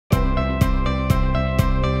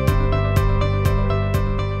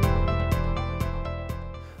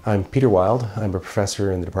I'm Peter Wild. I'm a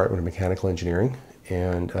professor in the Department of Mechanical Engineering,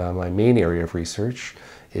 and my main area of research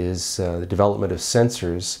is the development of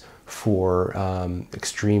sensors for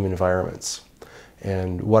extreme environments.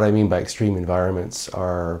 And what I mean by extreme environments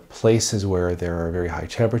are places where there are very high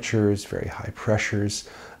temperatures, very high pressures,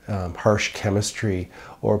 harsh chemistry,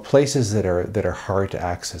 or places that are hard to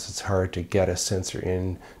access. It's hard to get a sensor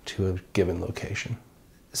into a given location.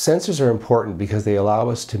 Sensors are important because they allow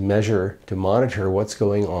us to measure, to monitor what's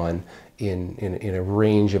going on in a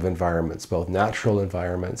range of environments, both natural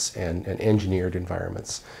environments and engineered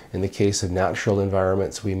environments. In the case of natural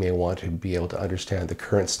environments, we may want to be able to understand the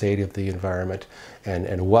current state of the environment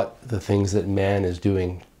and what the things that man is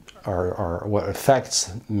doing are what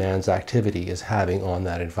effects man's activity is having on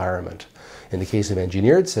that environment. In the case of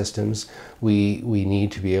engineered systems, we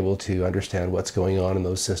need to be able to understand what's going on in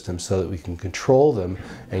those systems so that we can control them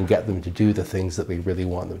and get them to do the things that we really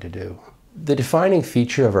want them to do. The defining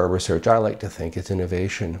feature of our research, I like to think, is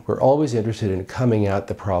innovation. We're always interested in coming at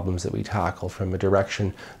the problems that we tackle from a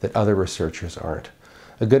direction that other researchers aren't.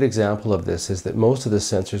 A good example of this is that most of the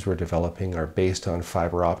sensors we're developing are based on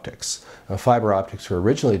fiber optics. Now, fiber optics were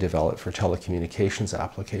originally developed for telecommunications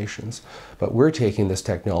applications, but we're taking this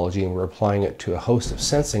technology and we're applying it to a host of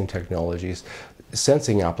sensing technologies,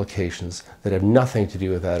 sensing applications that have nothing to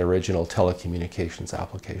do with that original telecommunications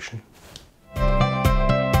application.